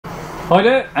Hi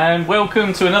there and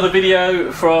welcome to another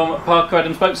video from Parker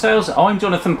Adams Boat Sales. I'm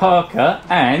Jonathan Parker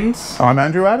and I'm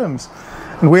Andrew Adams,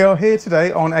 and we are here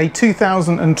today on a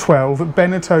 2012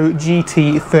 Beneteau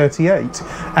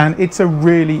GT38, and it's a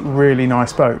really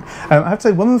nice boat. I have to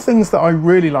say, one of the things that I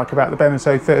really like about the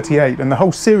Beneteau 38 and the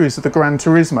whole series of the Gran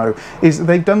Turismo is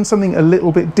they've done something a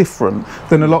little bit different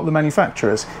than a lot of the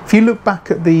manufacturers. If you look back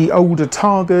at the older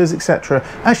Targas, etc.,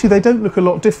 actually they don't look a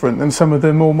lot different than some of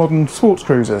the more modern sports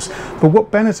cruisers. But what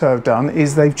Beneteau have done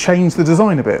is they've changed the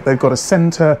design a bit. They've got a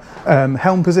centre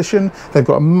helm position, they've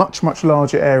got a much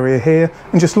larger area here,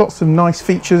 and just lots of nice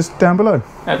features down below.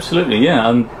 Absolutely, yeah.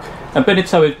 And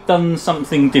Beneteau have done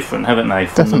something different, haven't they,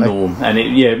 from the norm? And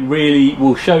it really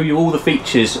will show you all the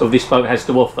features of this boat has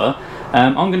to offer.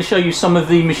 I'm going to show you some of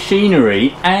the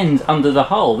machinery and under the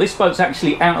hull. This boat's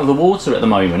actually out of the water at the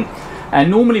moment, and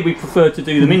normally we prefer to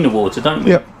do them in the water, don't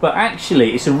we? Yep. But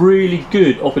actually it's a really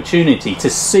good opportunity to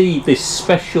see this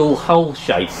special hull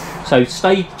shape. So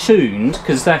stay tuned,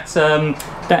 because that's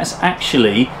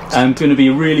actually going to be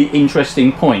a really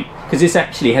interesting point, because this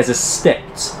actually has a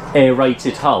stepped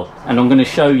aerated hull, and I'm going to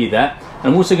show you that.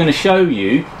 And I'm also going to show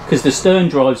you, because the stern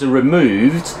drives are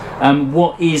removed,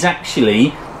 what is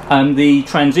actually the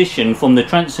transition from the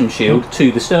transom shield to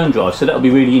the stern drive, so that'll be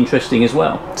really interesting as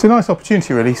well. It's a nice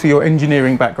opportunity really for your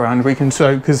engineering background. We can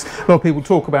show, because a lot of people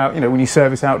talk about, you know, when you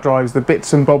service outdrives, the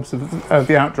bits and bobs of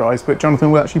the outdrives, but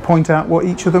Jonathan will actually point out what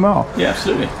each of them are. Yeah,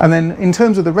 absolutely. And then in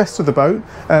terms of the rest of the boat,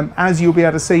 as you'll be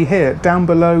able to see here, down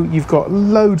below you've got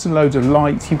loads and loads of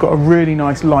light. You've got a really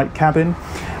nice light cabin.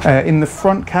 In the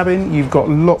front cabin you've got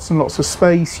lots and lots of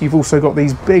space. You've also got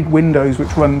these big windows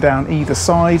which run down either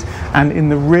side, and in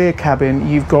the rear cabin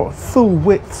you've got full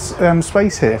width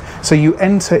space here, so you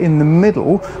enter in the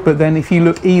middle, but then if you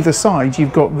look either side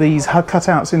you've got these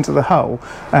cutouts into the hull,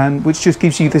 and which just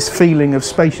gives you this feeling of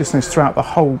spaciousness throughout the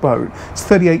whole boat. It's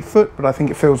 38 foot, but I think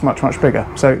it feels much bigger,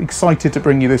 so excited to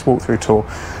bring you this walkthrough tour.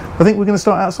 I think we're going to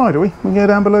start outside, are we? We can go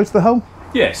down below to the hull?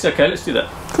 Yes, okay, let's do that.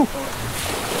 Cool.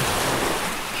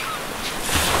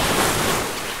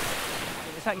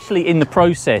 It's actually in the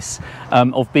process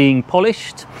of being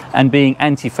polished and being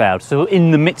anti-fouled, so we're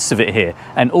in the midst of it here,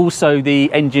 and also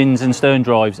the engines and stern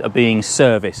drives are being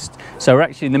serviced, so we're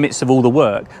actually in the midst of all the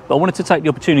work. But I wanted to take the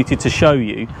opportunity to show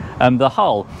you the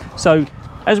hull. So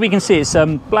as we can see, it's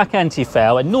black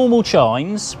anti-foul and normal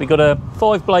chines. We've got a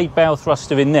 5-blade bow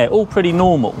thruster in there, all pretty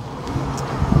normal.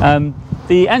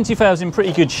 The anti-foul's in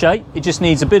pretty good shape. It just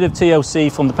needs a bit of TLC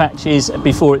from the patches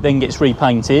before it then gets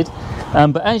repainted.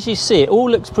 But as you see, it all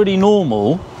looks pretty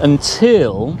normal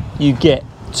until you get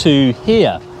to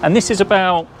here. And this is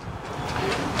about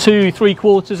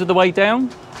 2¾ of the way down.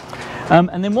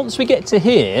 And then once we get to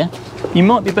here, you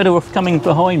might be better off coming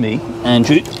behind me,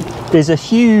 Andrew. There's a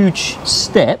huge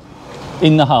step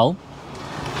in the hull.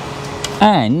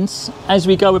 And as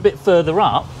we go a bit further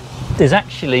up, there's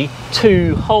actually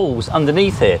 2 holes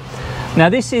underneath here. Now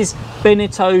this is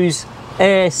Beneteau's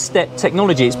Air Step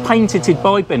technology. It's patented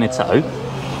by Beneteau.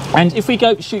 And if we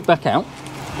go shoot back out,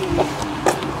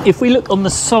 if we look on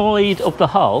the side of the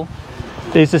hull,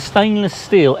 there's a stainless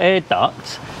steel air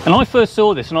duct. And I first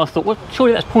saw this and I thought, well,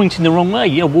 surely that's pointing the wrong way.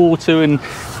 You know, water and,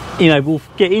 you know, will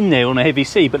get in there on a heavy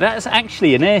sea. But that's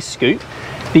actually an air scoop.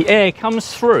 The air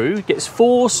comes through, gets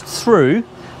forced through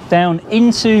down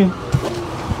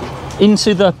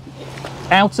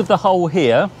out of the hole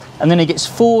here, and then it gets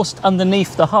forced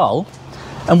underneath the hull.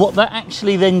 And what that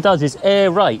actually then does is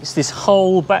aerates this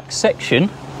whole back section,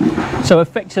 so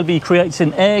effectively creates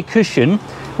an air cushion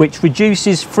which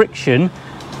reduces friction.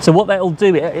 So what that'll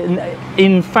do,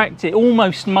 in fact, it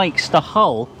almost makes the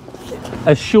hull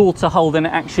a shorter hull than it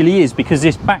actually is, because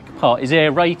this back part is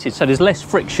aerated, so there's less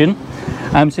friction,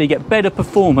 so you get better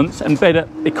performance and better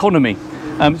economy.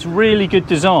 It's really good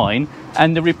design,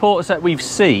 and the reports that we've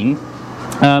seen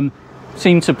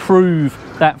seem to prove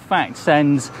that fact,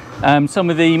 and some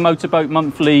of the Motorboat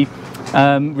Monthly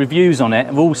reviews on it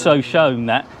have also shown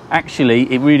that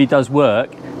actually it really does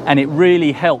work, and it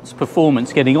really helps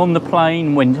performance getting on the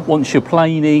plane once you're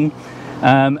planing,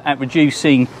 at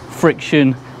reducing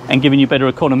friction and giving you better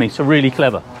economy. So really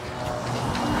clever.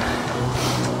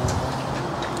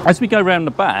 As we go around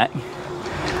the back,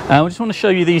 I just want to show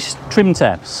you these trim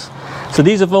tabs. So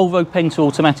these are Volvo Penta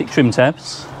automatic trim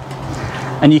tabs,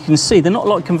 and you can see they're not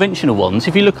like conventional ones.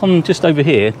 If you look on just over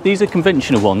here, these are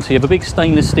conventional ones. So you have a big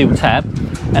stainless steel tab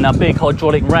and a big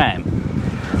hydraulic ram,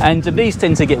 and these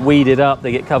tend to get weeded up,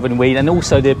 they get covered in weed, and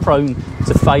also they're prone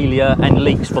to failure and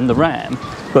leaks from the ram.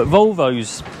 But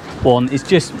Volvo's one is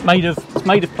just made of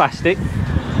plastic,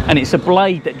 and it's a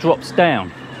blade that drops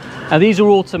down. Now these are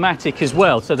automatic as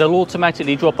well, so they'll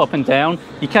automatically drop up and down.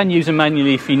 You can use them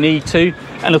manually if you need to,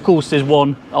 and of course there's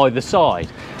one either side.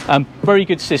 Very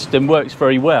good system, works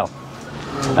very well.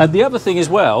 The other thing as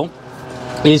well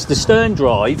is the stern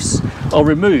drives are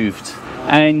removed,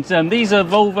 and these are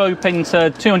Volvo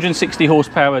Penta 260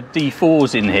 horsepower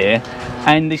D4s in here,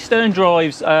 and the stern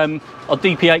drives are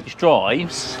DPH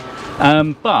drives,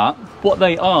 but what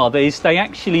they are is they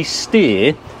actually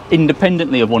steer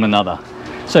independently of one another.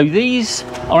 So these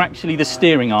are actually the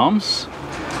steering arms,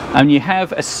 and you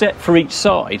have a set for each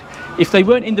side. If they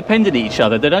weren't independent of each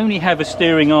other, they'd only have a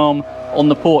steering arm on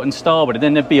the port and starboard, and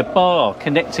then there'd be a bar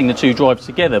connecting the two drives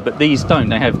together, but these don't.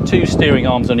 They have two steering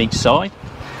arms on each side,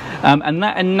 and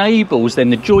that enables then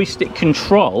the joystick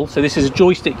control. So this is a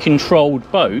joystick controlled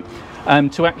boat,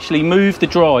 to actually move the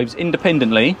drives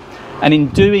independently, and in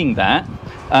doing that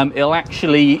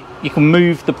you can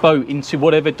move the boat into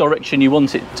whatever direction you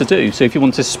want it to do. So if you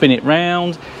want to spin it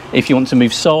round, if you want to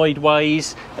move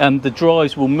sideways, the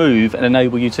drives will move and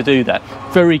enable you to do that.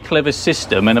 Very clever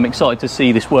system, and I'm excited to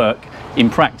see this work in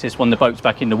practice when the boat's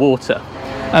back in the water.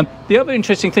 The other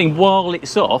interesting thing, while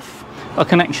it's off, I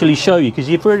can actually show you, because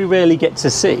you very rarely get to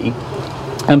see,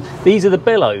 these are the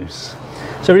bellows.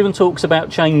 So everyone talks about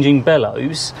changing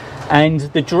bellows, and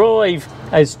the drive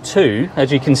has two,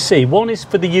 as you can see. One is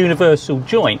for the universal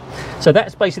joint, so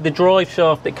that's basically the drive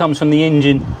shaft that comes from the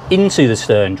engine into the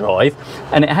stern drive,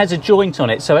 and it has a joint on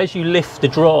it, so as you lift the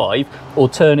drive or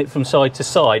turn it from side to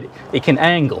side, it can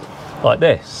angle like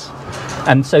this.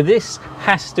 And so this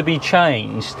has to be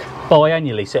changed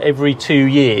biannually, so every 2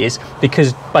 years,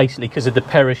 because of the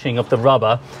perishing of the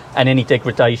rubber and any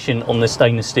degradation on the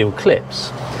stainless steel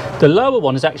clips. The lower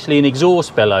one is actually an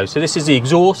exhaust bellow, so this is the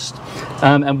exhaust,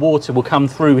 and water will come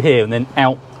through here and then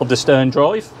out of the stern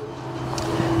drive.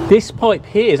 This pipe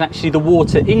here is actually the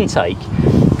water intake,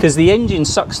 because the engine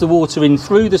sucks the water in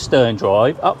through the stern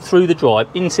drive, up through the drive,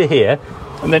 into here,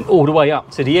 and then all the way up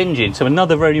to the engine. So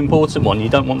another very important one you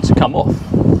don't want to come off.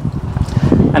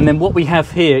 And then what we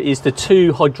have here is the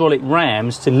two hydraulic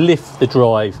rams to lift the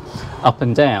drive up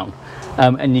and down.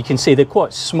 And you can see they're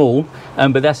quite small,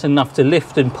 but that's enough to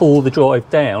lift and pull the drive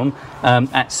down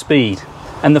at speed.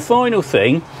 And the final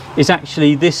thing is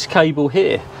actually this cable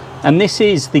here, and this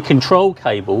is the control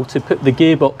cable to put the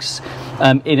gearbox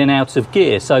in and out of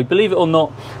gear. So believe it or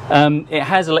not, it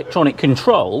has electronic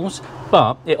controls,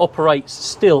 but it operates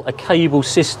still a cable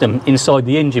system inside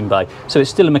the engine bay. So it's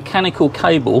still a mechanical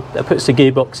cable that puts the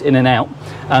gearbox in and out,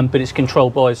 but it's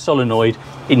controlled by a solenoid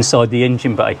inside the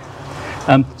engine bay.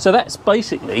 So that's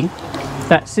basically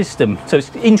that system. So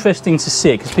it's interesting to see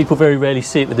it, because people very rarely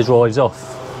see it with the drives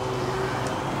off.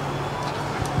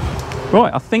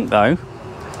 Right, I think though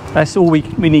that's all we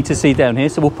need to see down here,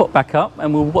 so we'll pop back up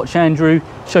and we'll watch Andrew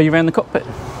show you around the cockpit.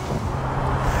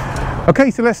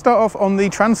 Okay, so let's start off on the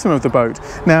transom of the boat.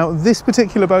 Now, this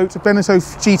particular boat, Beneteau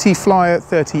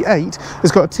GT38,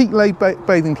 has got a teak-laid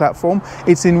bathing platform.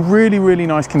 It's in really, really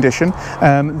nice condition.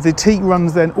 The teak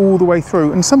runs then all the way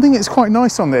through, and something that's quite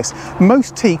nice on this,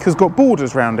 most teak has got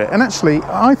borders around it, and actually,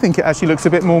 I think it actually looks a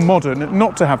bit more modern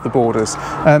not to have the borders.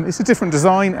 It's a different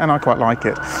design, and I quite like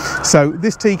it. So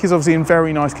this teak is obviously in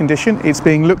very nice condition. It's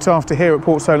being looked after here at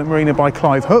Port Solent Marina by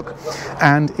Clive Hook,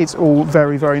 and it's all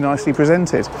very, very nicely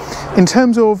presented. In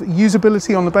terms of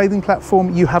usability on the bathing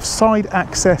platform, you have side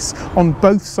access on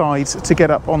both sides to get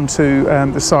up onto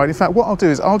the side. In fact, what I'll do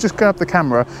is I'll just grab the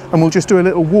camera and we'll just do a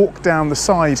little walk down the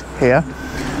side here.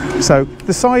 So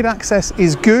the side access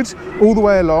is good all the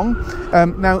way along.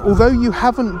 Now, although you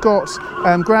haven't got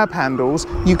grab handles,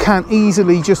 you can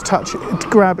easily just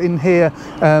grab in here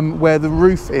where the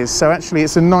roof is. So actually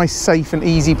it's a nice, safe and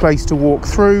easy place to walk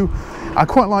through. I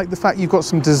quite like the fact you've got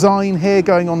some design here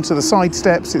going onto the side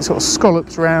steps. It's sort of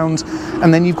scallops round,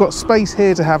 and then you've got space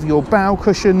here to have your bow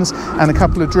cushions and a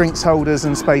couple of drinks holders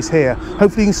and space here.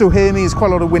 Hopefully you can still hear me. There's quite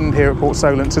a lot of wind here at Port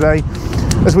Solent today.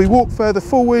 As we walk further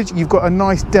forward, you've got a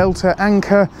nice delta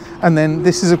anchor, and then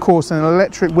this is of course an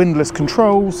electric windlass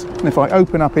controls, and if I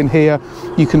open up in here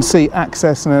you can see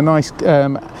access and a nice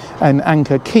an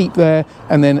anchor keep there,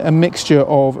 and then a mixture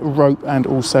of rope and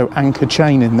also anchor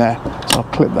chain in there. So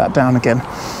I'll clip that down again.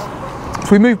 If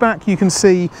we move back, you can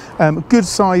see a good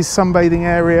sized sunbathing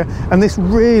area and this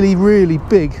really, really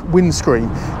big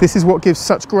windscreen. This is what gives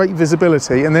such great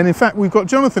visibility. And then in fact, we've got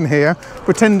Jonathan here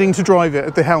pretending to drive it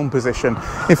at the helm position.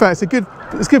 In fact, it's a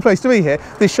good place to be here.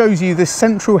 This shows you the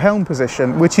central helm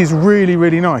position, which is really,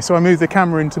 really nice. So I move the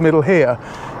camera into middle here.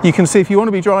 You can see if you want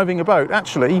to be driving a boat,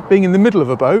 actually being in the middle of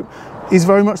a boat is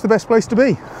very much the best place to be.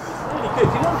 Really good.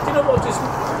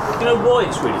 Do you know why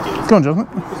it's really good? Go on,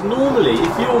 Jonathan. Because normally,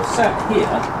 if you're sat here,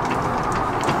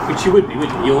 which you would be,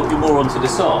 wouldn't you? You're more onto the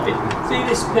side. See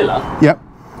this pillar? Yep.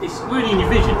 It's really in your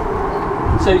vision.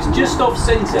 So it's just off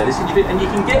centre, and you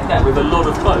can get that with a lot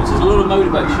of boats. There's a lot of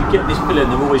motorboats, you get this pillar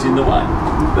and they're always in the way.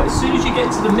 But as soon as you get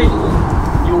to the middle,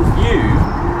 your view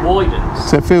widens.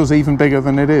 So it feels even bigger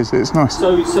than it is. It's nice.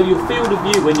 So your field of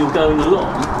view when you're going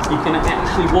along, you can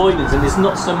actually widen, and there's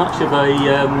not so much of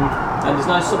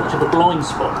a blind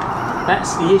spot.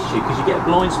 That's the issue, because you get a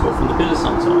blind spot from the pillar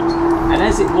sometimes. And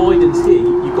as it widens here,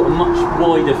 you've got a much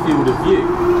wider field of view.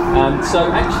 So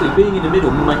actually being in the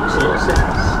middle makes a lot of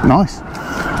sense. Nice.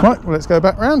 Right, well, let's go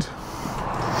back round.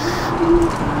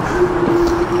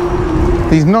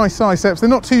 These nice side steps, they're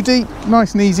not too deep,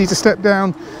 nice and easy to step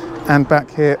down, and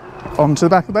back here onto the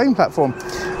back of the bathing platform.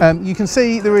 You can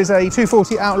see there is a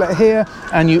 240 outlet here,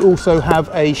 and you also have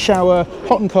a shower,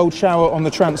 hot and cold shower on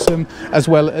the transom, as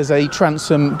well as a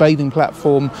transom bathing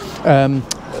platform. I'm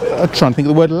trying to think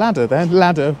of the word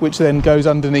ladder, which then goes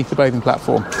underneath the bathing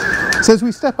platform. So as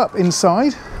we step up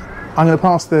inside, I'm going to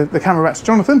pass the camera back to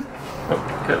Jonathan.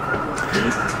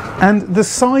 And the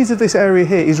size of this area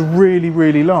here is really,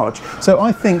 really large. So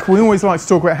I think we always like to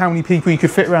talk about how many people you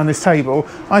could fit around this table.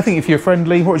 I think if you're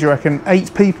friendly, what do you reckon?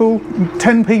 8 people,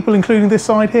 10 people, including this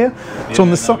side here. Yeah, so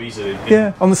on the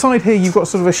side, on the side here, you've got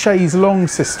sort of a chaise longue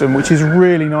system, which is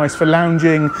really nice for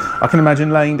lounging. I can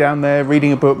imagine laying down there,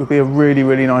 reading a book would be a really,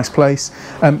 really nice place.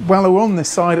 While we're on this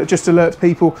side, it just alerts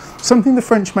people, something the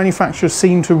French manufacturers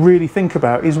seem to really think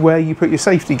about is where you put your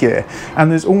safety gear.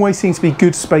 And there's always seems to be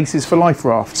good spaces for life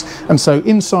rafts. And so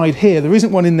inside here, there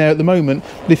isn't one in there at the moment,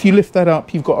 but if you lift that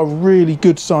up, you've got a really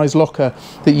good size locker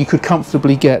that you could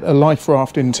comfortably get a life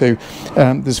raft into.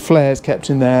 There's flares kept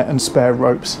in there and spare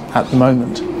ropes at the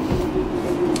moment.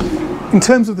 In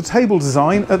terms of the table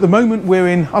design, at the moment we're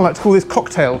in, I like to call this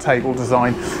cocktail table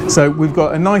design. So we've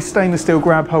got a nice stainless steel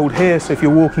grab hold here, so if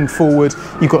you're walking forward,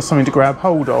 you've got something to grab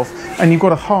hold of, and you've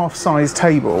got a half-size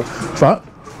table. But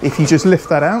if you just lift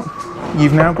that out,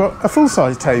 you've now got a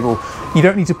full-size table. You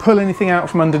don't need to pull anything out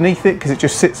from underneath it because it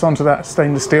just sits onto that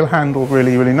stainless steel handle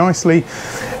really, really nicely.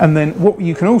 And then what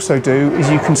you can also do is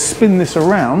you can spin this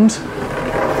around,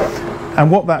 and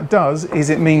what that does is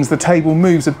it means the table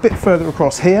moves a bit further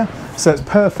across here, so it's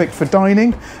perfect for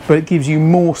dining, but it gives you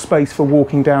more space for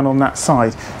walking down on that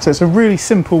side. So it's a really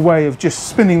simple way of just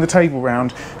spinning the table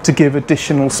round to give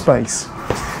additional space.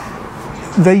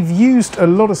 They've used a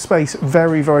lot of space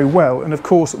very, very well, and of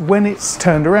course when it's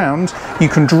turned around you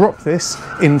can drop this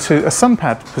into a sun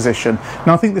pad position.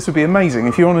 Now I think this would be amazing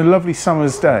if you're on a lovely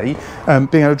summer's day,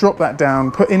 being able to drop that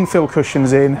down, put infill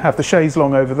cushions in, have the chaise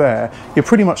longue over there. You're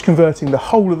pretty much converting the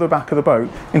whole of the back of the boat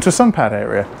into a sun pad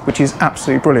area, which is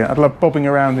absolutely brilliant. I'd love bobbing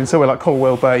around in somewhere like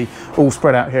Colwell Bay, all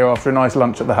spread out here after a nice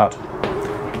lunch at the hut.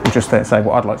 I'm just there to say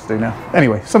what I'd like to do now.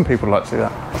 Anyway, some people like to do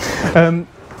that.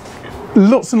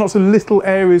 Lots and lots of little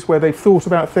areas where they've thought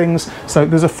about things. So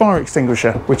there's a fire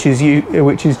extinguisher which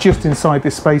is just inside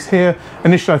this space here.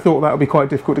 Initially I thought that would be quite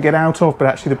difficult to get out of, but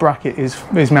actually the bracket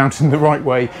is mounted in the right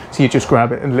way, so you just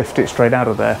grab it and lift it straight out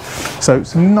of there. So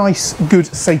some nice good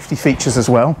safety features as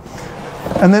well.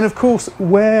 And then of course,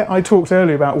 where I talked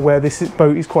earlier about where this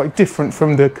boat is quite different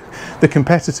from the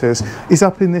competitors is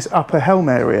up in this upper helm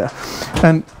area.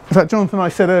 And in fact, Jonathan and I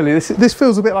said earlier, this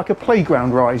feels a bit like a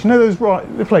playground ride. You know those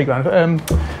the playground,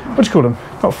 what do you call them?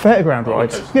 Not fairground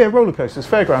rides. Yeah, roller coasters,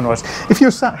 fairground rides. If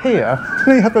you're sat here, you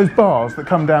know you have those bars that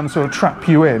come down and sort of trap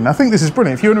you in. I think this is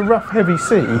brilliant. If you're in a rough, heavy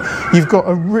sea, you've got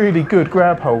a really good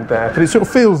grab hold there, but it sort of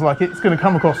feels like it's going to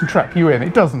come across and trap you in.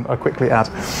 It doesn't, I quickly add.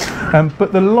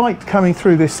 But the light coming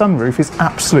through this sunroof is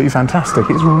absolutely fantastic.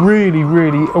 It's really,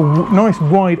 really a nice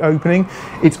wide opening.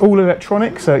 It's all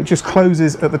electronic, so it just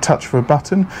closes at the touch of a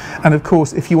button. And of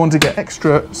course, if you want to get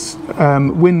extra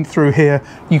wind through here,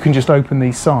 you can just open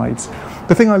these sides.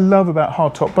 The thing I love about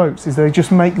hardtop boats is they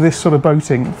just make this sort of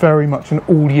boating very much an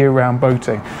all year round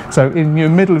boating. So in your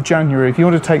middle of January, if you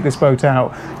want to take this boat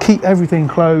out, keep everything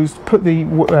closed, put the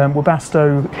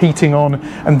Webasto heating on,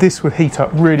 and this would heat up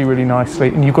really, really nicely,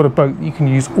 and you've got a boat that you can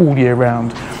use all year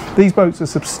round. These boats are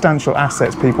substantial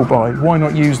assets people buy. Why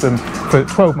not use them for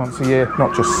 12 months a year,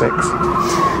 not just 6?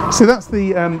 So that's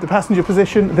the passenger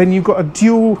position. Then you've got a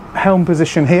dual helm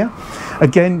position here.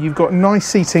 Again, you've got nice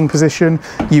seating position.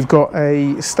 You've got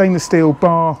a stainless steel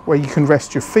bar where you can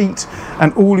rest your feet,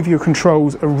 and all of your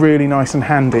controls are really nice and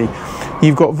handy.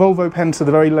 You've got Volvo Penta,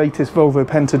 the very latest Volvo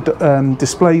Penta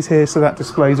displays here, so that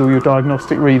displays all your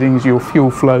diagnostic readings, your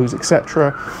fuel flows,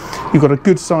 etc. You've got a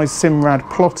good sized Simrad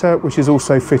plotter, which is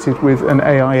also fitted with an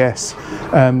AIS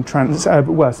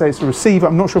well, say it's a receiver.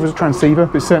 I'm not sure if it's a transceiver,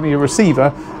 but it's certainly a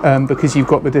receiver, because you've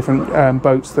got the different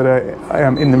boats that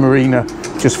are in the marina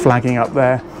just flagging up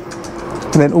there.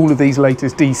 And then all of these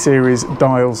latest D-series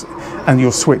dials and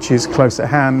your switches close at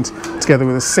hand, together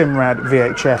with a Simrad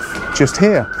VHF just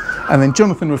here. And then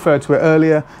Jonathan referred to it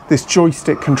earlier, this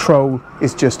joystick control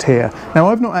is just here. Now,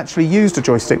 I've not actually used a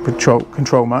joystick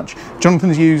control much.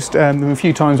 Jonathan's used them a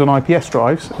few times on IPS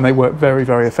drives, and they work very,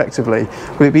 very effectively.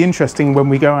 But it'd be interesting when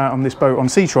we go out on this boat on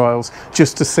sea trials,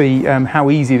 just to see how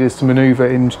easy it is to manoeuvre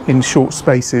in short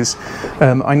spaces.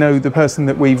 I know the person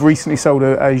that we've recently sold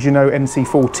a Beneteau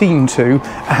NC14 to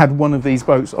had one of these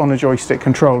boats on a joystick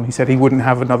control, and he said he wouldn't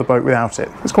have another boat without it.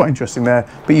 It's quite interesting there,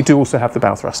 but you do also have the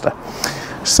bow thruster.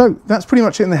 So that's pretty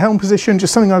much it in the helm position.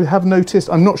 Just something I have noticed,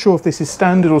 I'm not sure if this is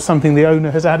standard or something the owner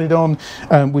has added on,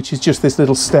 which is just this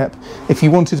little step. If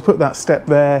you wanted to put that step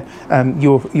there,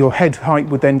 your head height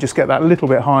would then just get that little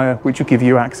bit higher, which will give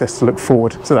you access to look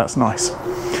forward, so that's nice.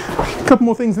 A couple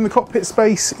more things in the cockpit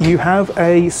space. You have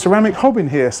a ceramic hob in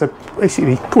here, so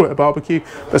basically call it a barbecue,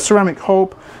 a ceramic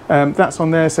hob. That's on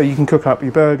there so you can cook up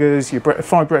your burgers, your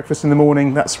fried breakfast in the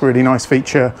morning. That's a really nice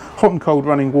feature. Hot and cold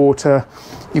running water.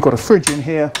 You've got a fridge in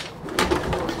here.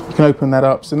 You can open that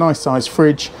up. It's a nice sized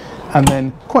fridge. And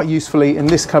then quite usefully in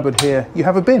this cupboard here, you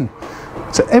have a bin.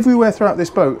 So everywhere throughout this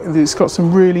boat, it's got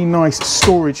some really nice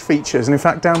storage features. And in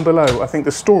fact, down below, I think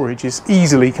the storage is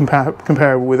easily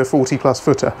comparable with a 40+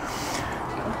 footer.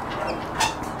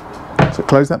 So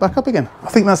close that back up again. I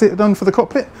think that's it done for the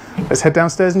cockpit. Let's head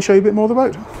downstairs and show you a bit more of the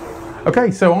boat.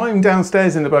 Okay, so I'm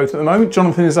downstairs in the boat at the moment.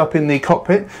 Jonathan is up in the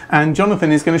cockpit, and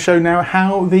Jonathan is going to show now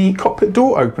how the cockpit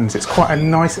door opens. It's quite a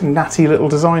nice, natty little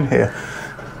design here.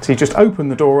 So you just open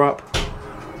the door up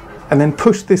and then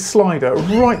push this slider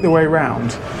right the way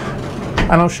round.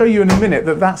 And I'll show you in a minute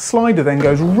that that slider then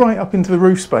goes right up into the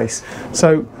roof space.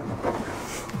 So,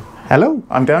 hello,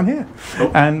 I'm down here.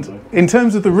 And in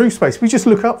terms of the roof space, we just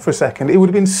look up for a second. It would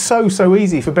have been so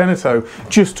easy for Beneteau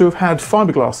just to have had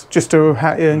fiberglass, just to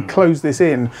have enclosed this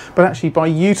in. But actually, by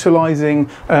utilising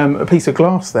a piece of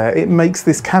glass there, it makes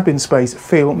this cabin space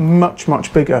feel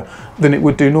much bigger than it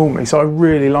would do normally. So I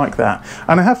really like that.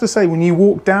 And I have to say, when you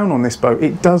walk down on this boat,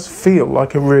 it does feel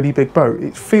like a really big boat.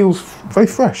 It feels very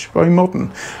fresh, very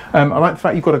modern. I like the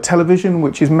fact you've got a television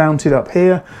which is mounted up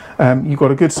here. You've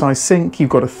got a good sized sink. You've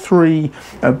got a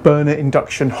 3-burner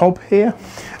induction hob here,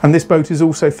 and this boat is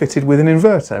also fitted with an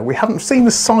inverter. We haven't seen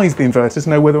the size of the inverter to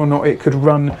know whether or not it could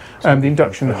run the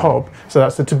induction hob, so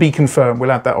that's to be confirmed.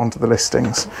 We'll add that onto the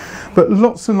listings. But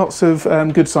lots and lots of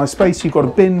good sized space. You've got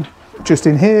a bin just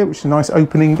in here, which is a nice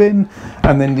opening bin,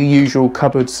 and then the usual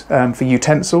cupboards for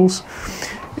utensils.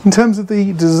 In terms of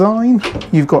the design,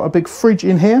 you've got a big fridge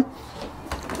in here.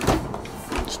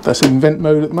 That's in vent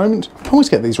mode at the moment. I always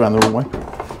get these around the wrong way.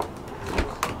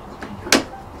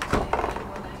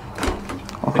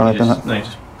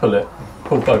 Just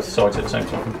pull both sides at the same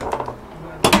time.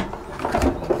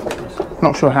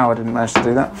 Not sure how I didn't manage to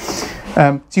do that.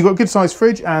 So you've got a good sized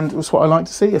fridge, and that's what I like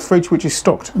to see, a fridge which is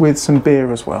stocked with some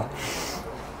beer as well.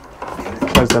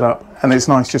 Close that up, and it's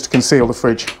nice just to conceal the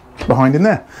fridge behind in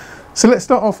there. So let's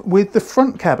start off with the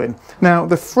front cabin. Now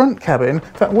the front cabin, in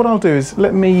fact what I'll do is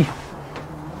let me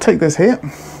take this here,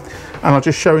 and I'll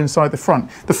just show inside the front.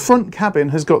 The front cabin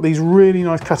has got these really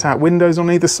nice cut-out windows on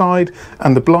either side,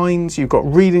 and the blinds. You've got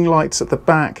reading lights at the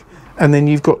back, and then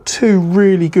you've got two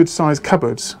really good-sized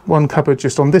cupboards. One cupboard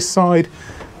just on this side,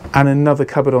 and another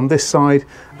cupboard on this side,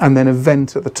 and then a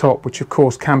vent at the top, which of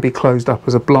course can be closed up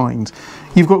as a blind.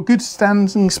 You've got good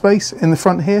standing space in the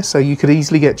front here, so you could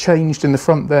easily get changed in the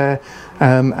front there,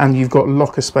 and you've got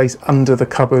locker space under the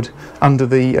cupboard, under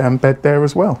the bed there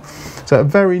as well. So a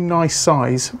very nice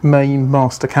size main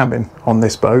master cabin on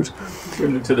this boat. We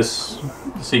haven't looked at the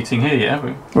seating here yet, have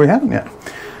we? We haven't yet.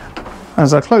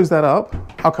 As I close that up,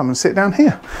 I'll come and sit down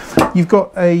here. You've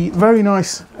got a very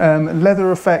nice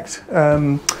leather effect.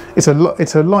 It's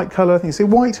a light colour. I think it's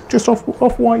white, just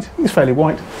off white. It's fairly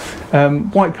white.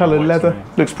 White colour leather,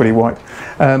 looks pretty white.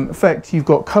 Effect. You've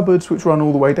got cupboards which run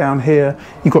all the way down here.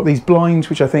 You've got these blinds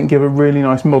which I think give a really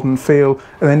nice modern feel,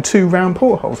 and then two round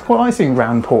portholes. Well, I think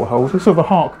round portholes. It's sort of a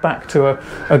hark back to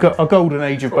a golden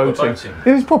age of boating.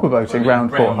 It is proper boating.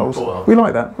 Round portholes. We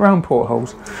like that. Round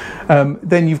portholes.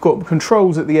 Then you've got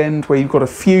controls at the end where you've got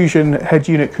a Fusion head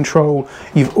unit control.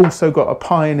 You've also got a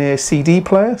Pioneer CD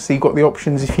player, so you've got the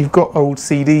options. If you've got old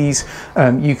CDs,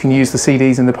 you can use the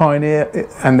CDs in the Pioneer,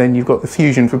 and then you've got the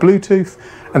Fusion for Bluetooth,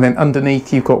 and then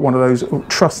underneath you've got one of those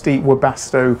trusty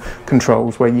Webasto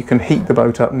controls where you can heat the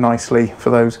boat up nicely for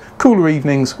those cooler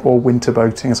evenings or winter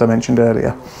boating, as I mentioned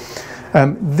earlier.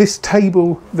 This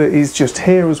table that is just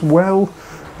here as well.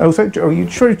 Also, you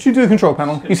do the control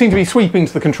panel. You seem to be sweeping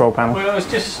to the control panel. Well, I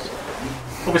was just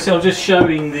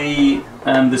showing the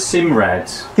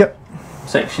Simrad. Yep.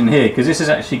 section here, because this has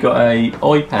actually got a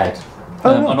iPad,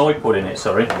 an iPod in it,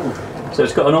 sorry. So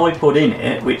it's got an iPod in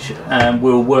it, which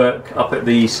will work up at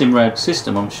the Simrad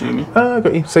system, I'm assuming.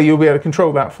 Got you. So you'll be able to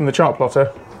control that from the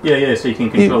Chartplotter. Yeah, so you can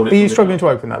control it. Are you struggling to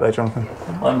open that there, Jonathan?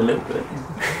 I'm a little bit.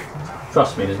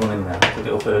 Trust me, there's one in there. It's a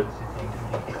little bird.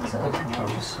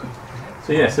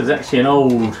 So yeah, so there's actually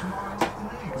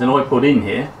there's an iPod in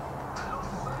here.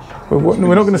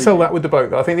 We're not going to sell that with the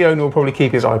boat, though. I think the owner will probably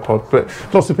keep his iPod, but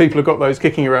lots of people have got those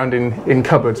kicking around in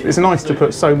cupboards. It's nice to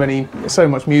put so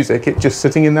much music just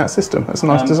sitting in that system. That's a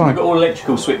nice design. We've got all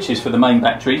electrical switches for the main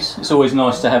batteries. It's always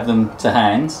nice to have them to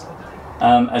hand,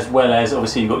 as well as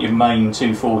obviously you've got your main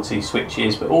 240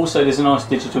 switches, but also there's a nice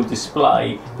digital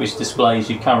display which displays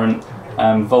your current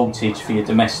voltage for your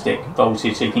domestic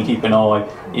voltage, so you can keep an eye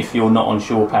if you're not on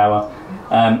shore power.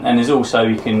 And there's also,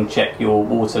 you can check your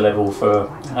water level for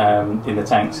in the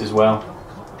tanks as well.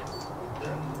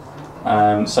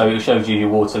 So it shows you your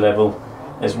water level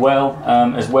as well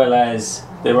as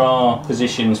there are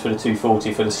positions for the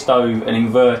 240 for the stove, an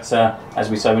inverter, as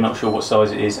we say, we're not sure what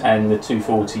size it is, and the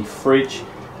 240 fridge.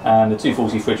 The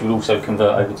 240 fridge will also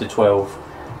convert over to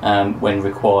 12 when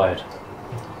required.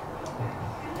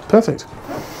 Perfect.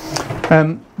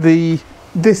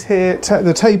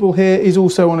 The table here is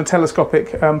also on a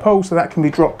telescopic pole, so that can be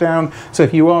dropped down. So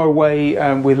if you are away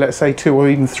with, let's say, 2 or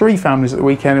even 3 families at the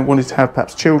weekend and wanted to have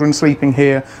perhaps children sleeping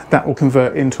here, that will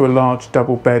convert into a large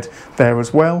double bed there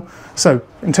as well. So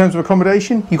in terms of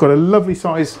accommodation, you've got a lovely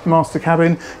sized master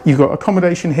cabin. You've got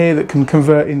accommodation here that can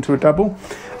convert into a double,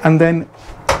 and then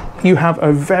you have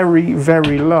a very,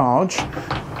 very large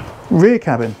rear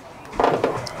cabin.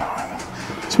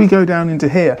 So we go down into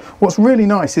here. What's really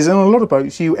nice is on a lot of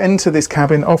boats you enter this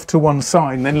cabin off to one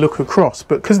side and then look across,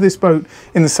 but because this boat,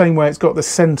 in the same way it's got the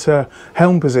centre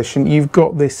helm position, you've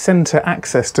got this centre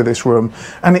access to this room,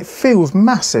 and it feels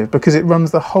massive because it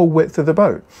runs the whole width of the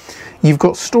boat. You've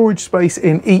got storage space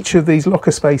in each of these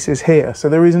locker spaces here, so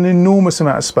there is an enormous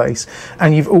amount of space,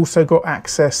 and you've also got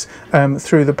access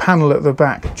through the panel at the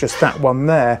back, just that one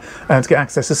there, to get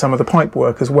access to some of the pipe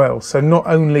work as well. So not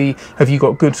only have you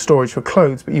got good storage for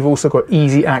clothes, but you've also got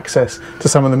easy access to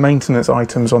some of the maintenance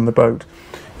items on the boat.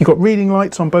 You've got reading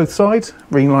lights on both sides,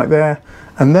 reading light there,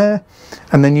 and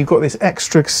then you've got this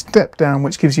extra step down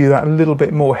which gives you that little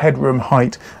bit more headroom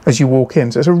height as you walk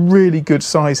in. So it's a really good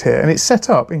size here, and it's set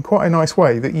up in quite a nice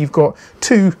way that you've got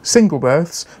 2 single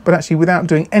berths, but actually without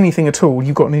doing anything at all,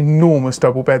 you've got an enormous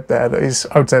double bed there that is,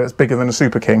 I would say, that's bigger than a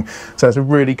Super King. So it's a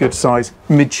really good size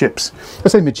midships, I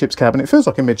say midships cabin, it feels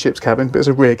like a midships cabin, but it's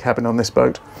a rear cabin on this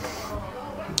boat.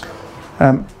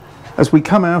 As we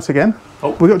come out again,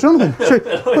 we've got Jonathan.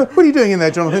 What are you doing in there,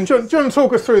 Jonathan? Do you want to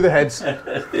talk us through the heads?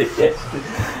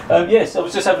 Yes, I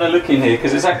was just having a look in here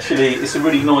because it's a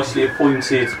really nicely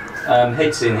appointed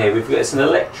heads in here. It's an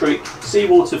electric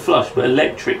seawater flush, but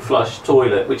electric flush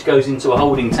toilet which goes into a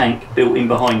holding tank built in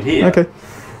behind here. Okay.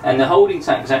 And the holding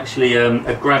tank is actually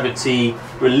a gravity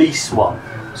release one,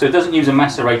 so it doesn't use a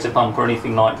macerator pump or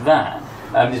anything like that.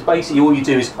 It's basically all you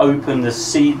do is open the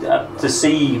sea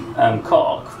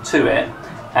cock to it,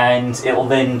 and it'll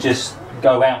then just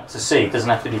go out to sea. It doesn't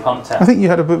have to be pumped out. I think you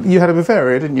had a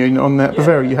Bavaria, didn't you? On that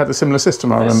Bavaria, you had a similar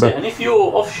system, I remember. And if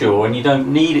you're offshore and you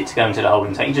don't need it to go into the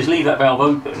holding tank, you just leave that valve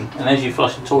open, and as you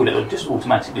flush the toilet, it'll just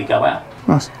automatically go out.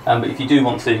 Nice. But if you do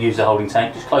want to use the holding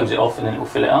tank, just close it off, and then it will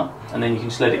fill it up, and then you can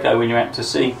just let it go when you're out to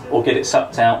sea, or get it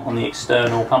sucked out on the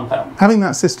external pump out. Having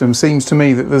that system seems to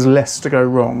me that there's less to go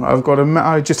wrong.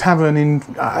 I just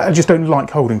don't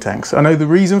like holding tanks. I know the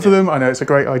reason for them. I know it's a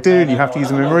great idea, and you have to use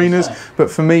them in marinas.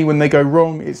 But for me, when they go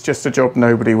wrong, it's just a job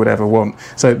nobody would ever want.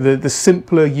 So the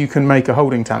simpler you can make a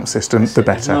holding tank system, the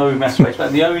better. No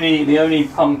maceration. The only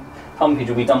pumpage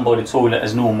will be done by the toilet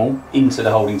as normal into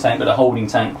the holding tank, but the holding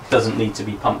tank doesn't need to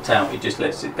be pumped out, it just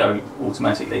lets it go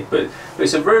automatically. But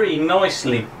it's a very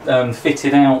nicely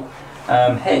fitted out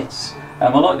heads. I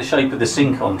like the shape of the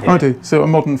sink on here. I do, so a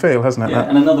modern feel, hasn't it? Yeah,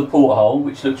 and another porthole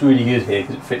which looks really good here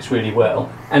because it fits really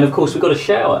well. And of course we've got a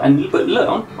shower, but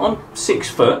look, I'm 6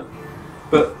 foot,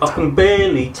 but I can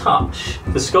barely touch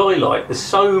the skylight. There's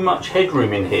so much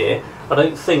headroom in here. I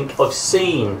don't think I've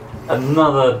seen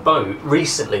another boat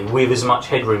recently with as much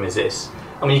headroom as this.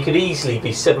 I mean, you could easily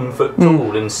be 7 foot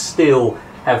tall and still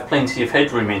have plenty of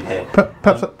headroom in here.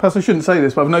 Perhaps I shouldn't say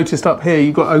this, but I've noticed up here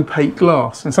you've got opaque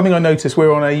glass. And something I noticed, we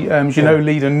were on a Renault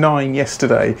Leader 9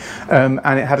 yesterday, and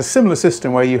it had a similar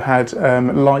system where you had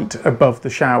light above the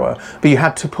shower, but you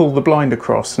had to pull the blind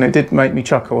across. And it did make me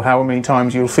chuckle how many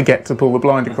times you'll forget to pull the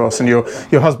blind across, and your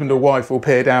husband or wife will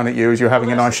peer down at you as you're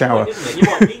having a nice shower. Point, isn't it?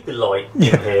 You might need the light in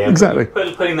here. Exactly.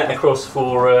 Putting that across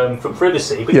for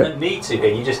privacy, but you don't need to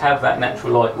here. You just have that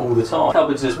natural light all the time.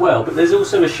 Cupboards as well, but there's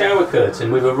also a shower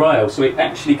curtain with a rail, so it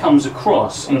actually comes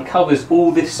across and covers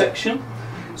all this section.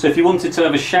 So if you wanted to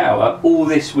have a shower, all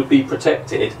this would be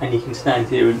protected, and you can stand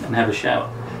here and have a shower.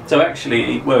 So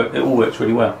actually, it all works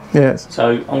really well. Yes. So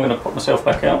I'm going to pop myself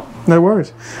back out. No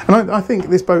worries. And I think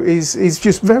this boat is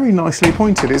just very nicely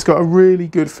pointed. It's got a really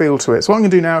good feel to it. So what I'm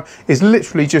going to do now is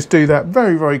literally just do that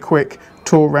very, very quick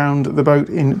tour around the boat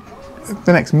in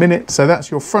the next minute. So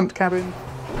that's your front cabin.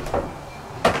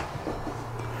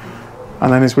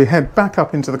 And then as we head back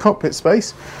up into the cockpit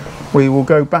space, we will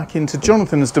go back into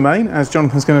Jonathan's domain, as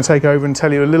Jonathan's going to take over and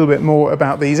tell you a little bit more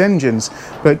about these engines.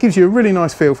 But it gives you a really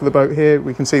nice feel for the boat here.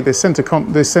 We can see this centre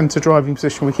driving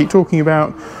position we keep talking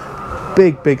about.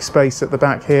 Big space at the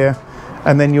back here.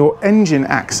 And then your engine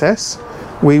access,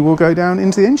 we will go down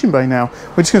into the engine bay now.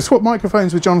 We're just going to swap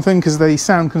microphones with Jonathan because the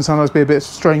sound can sometimes be a bit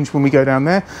strange when we go down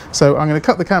there. So I'm going to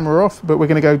cut the camera off, but we're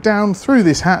going to go down through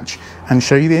this hatch and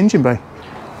show you the engine bay.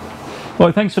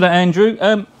 Well, thanks for that, Andrew.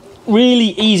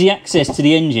 Really easy access to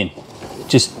the engine.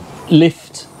 Just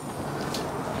lift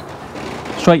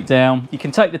straight down. You can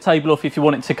take the table off if you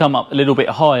want it to come up a little bit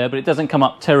higher, but it doesn't come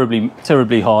up terribly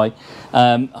high,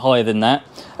 higher than that.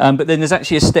 But then there's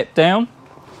actually a step down,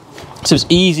 so it's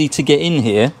easy to get in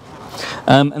here.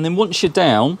 And then once you're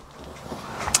down,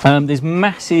 there's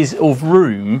masses of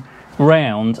room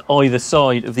round either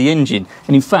side of the engine.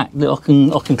 And in fact, look,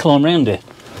 I can climb around here.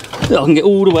 I can get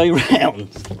all the way around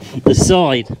the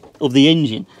side of the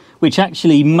engine, which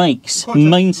actually makes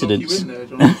maintenance.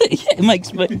 It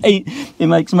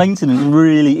makes maintenance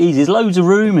really easy. There's loads of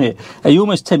room here. You're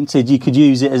almost tempted you could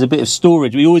use it as a bit of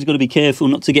storage. We always got to be careful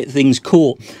not to get things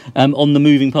caught on the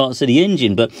moving parts of the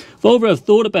engine. But Volvo have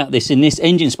thought about this in this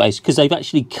engine space because they've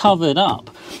actually covered up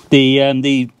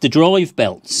the drive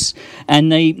belts,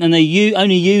 and they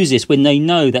only use this when they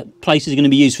know that places are going to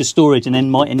be used for storage and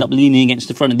then might end up leaning against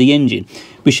the front of the engine.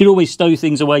 We should always stow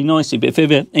things away nicely, but if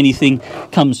ever anything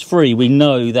comes free, we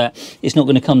know that it's not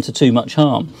going to come to too much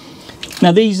harm.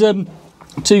 Now these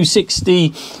 260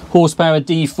 horsepower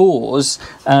D4s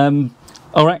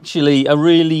are actually a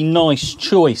really nice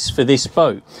choice for this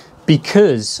boat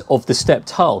because of the stepped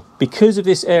hull. Because of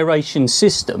this aeration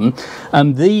system,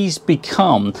 these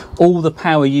become all the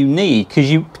power you need,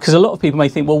 because a lot of people may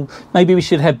think, well, maybe we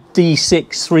should have D6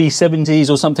 370s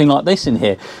or something like this in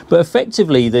here. But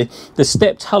effectively, the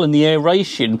stepped hull and the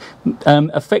aeration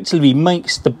effectively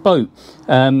makes the boat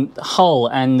hull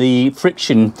and the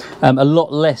friction a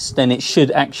lot less than it should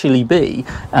actually be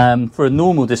for a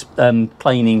normal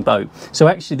planing boat. So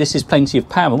actually this is plenty of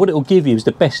power. What it will give you is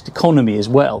the best economy as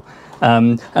well.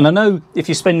 And I know if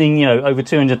you're spending, you know, over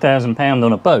 £200,000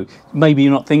 on a boat, maybe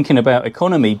you're not thinking about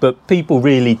economy, but people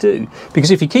really do. Because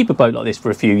if you keep a boat like this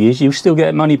for a few years, you still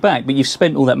get money back, but you've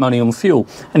spent all that money on fuel.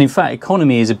 And in fact,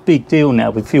 economy is a big deal now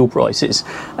with fuel prices.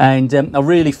 And I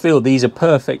really feel these are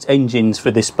perfect engines for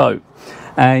this boat.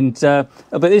 And but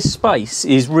this space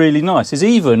is really nice. There's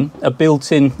even a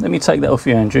built-in, let me take that off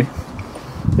you, Andrew.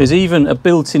 There's even a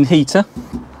built-in heater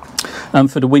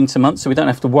for the winter months, so we don't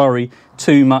have to worry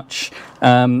too much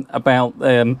about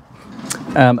the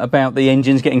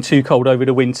engines getting too cold over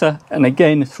the winter. And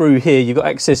again, through here you've got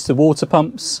access to water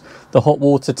pumps, the hot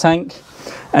water tank,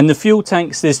 and the fuel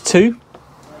tanks. There's two,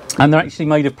 and they're actually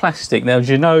made of plastic. Now,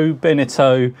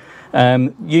 Beneteau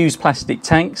use plastic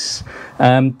tanks.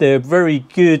 They're very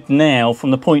good now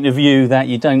from the point of view that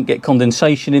you don't get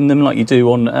condensation in them like you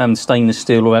do on stainless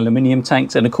steel or aluminium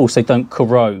tanks, and of course they don't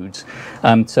corrode.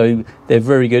 So they're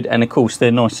very good, and of course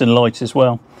they're nice and light as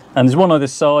well. And there's one other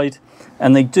side,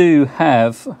 and they do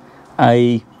have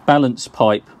a balance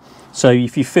pipe, so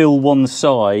if you fill one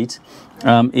side,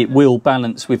 it will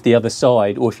balance with the other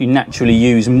side, or if you naturally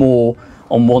use more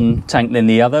on one tank than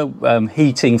the other.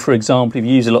 Heating, for example, if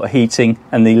you use a lot of heating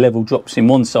and the level drops in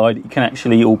one side, it can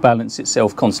actually all balance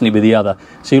itself constantly with the other.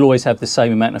 So you'll always have the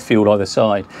same amount of fuel either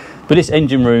side. But this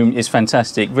engine room is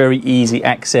fantastic. Very easy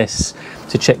access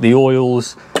to check the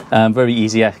oils, very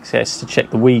easy access to check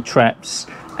the weed traps,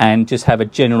 and just have a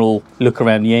general look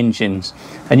around the engines.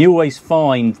 And you always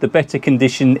find the better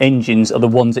conditioned engines are the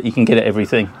ones that you can get at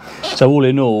everything. So all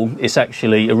in all, it's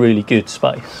actually a really good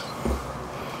space.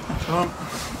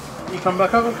 You come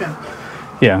back up again?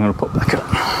 Yeah, I'm going to pop back up.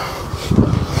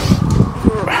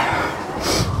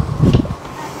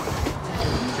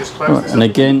 Right, and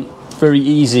again, very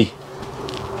easy.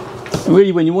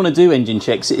 Really, when you want to do engine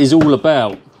checks, it is all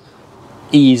about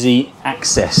easy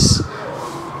access.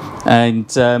 And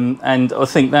I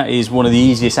think that is one of the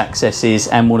easiest accesses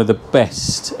and one of the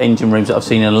best engine rooms that I've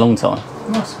seen in a long time.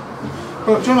 Nice.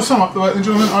 Well, do you want to sum up the work then,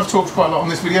 gentlemen? I've talked quite a lot on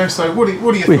this video, so what are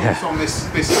your thoughts on this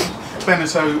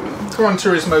Beneteau Gran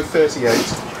Turismo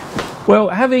 38? Well,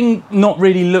 having not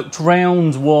really looked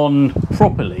round one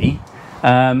properly,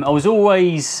 I was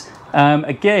always,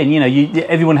 again, you know,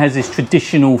 everyone has this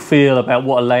traditional feel about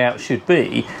what a layout should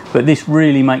be, but this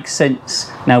really makes sense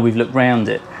now we've looked round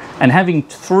it. And having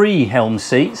 3 helm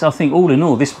seats, I think all in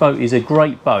all, this boat is a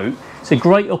great boat. It's a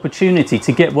great opportunity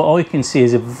to get what I can see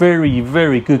as a very,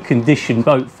 very good condition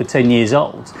boat for 10 years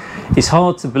old. It's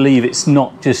hard to believe it's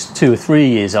not just 2 or 3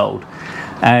 years old.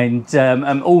 And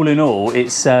all in all,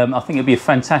 it's I think it'd be a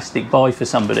fantastic buy for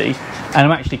somebody. And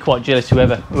I'm actually quite jealous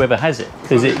whoever has it,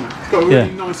 because it's got a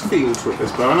really nice feel to it,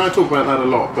 this boat. And I talk about that a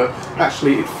lot, but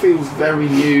actually it feels very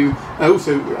new.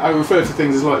 I refer to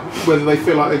things as like whether they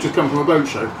feel like they've just come from a boat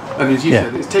show. And as you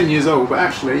said, it's 10 years old, but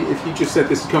actually, if you just said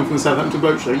this had come from the Southampton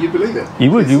boat show, you'd believe it. You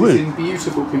would. It's in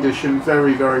beautiful condition,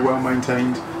 very, very well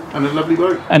maintained, and a lovely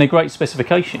boat. And a great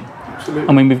specification. Absolutely.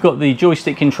 I mean, we've got the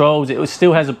joystick controls. It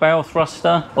still has a bow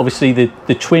thruster. Obviously,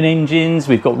 the twin engines.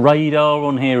 We've got radar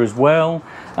on here as well,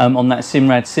 on that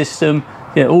Simrad system.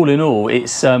 Yeah, all in all,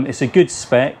 it's a good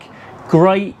spec.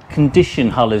 Great condition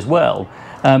hull as well.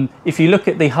 If you look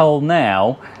at the hull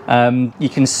now, you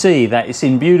can see that it's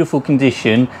in beautiful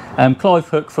condition. Clive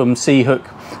Hook from Sea Hook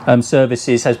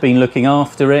Services has been looking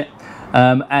after it,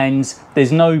 and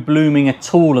there's no blooming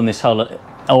at all on this hull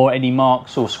or any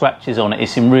marks or scratches on it.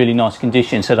 It's in really nice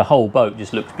condition, so the whole boat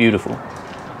just looks beautiful.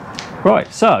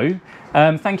 Right, so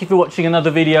thank you for watching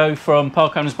another video from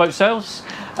Parker Adams Boat Sales.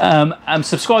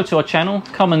 Subscribe to our channel,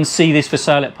 come and see this for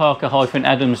sale at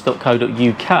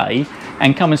parker-adams.co.uk,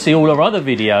 and come and see all our other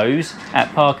videos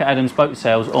at Parker Adams Boat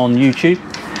Sales on YouTube.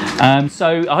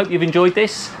 So I hope you've enjoyed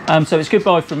this. So it's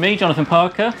goodbye from me, Jonathan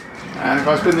Parker. And if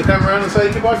I spin the camera around and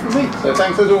say goodbye from me. So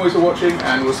thanks as always for watching,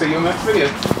 and we'll see you on the next video.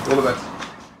 All the best.